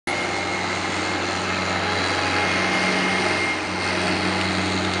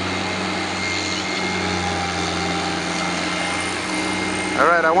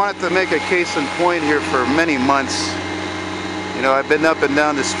said, I wanted to make a case in point here for many months. You know, I've been up and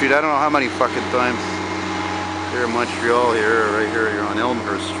down the street, I don't know how many fucking times. Here in Montreal, right here on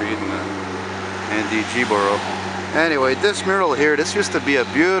ELMHURST Street in the NDG borough. Anyway, this mural here, this used to be a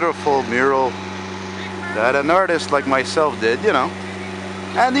beautiful mural that an artist like myself did, you know.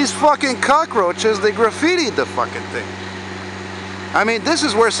 And these fucking cockroaches, they graffitied the fucking thing. I mean, this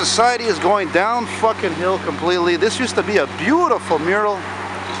is where society is going down fucking hill completely. This used to be a beautiful mural.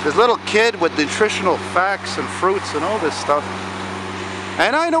 This little kid with nutritional facts and fruits and all this stuff.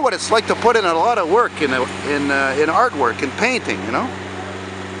 And I know what it's like to put in a lot of work in artwork, in painting, you know.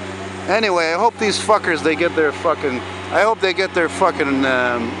 Anyway, I hope these fuckers, they get their fucking, I hope they get their fucking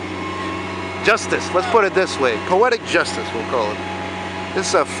justice. Let's put it this way. Poetic justice, we'll call it. This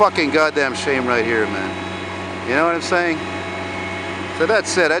is a fucking goddamn shame right here, man. You know what I'm saying? So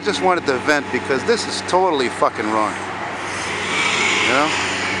that's it. I just wanted to vent because this is totally fucking wrong. You know?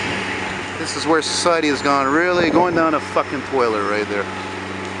 This is where society has gone, really going down a fucking toilet right there.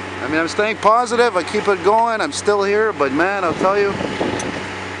 I mean, I'm staying positive. I keep it going. I'm still here. But man, I'll tell you,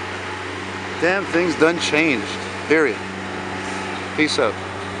 damn things done changed. Period. Peace out.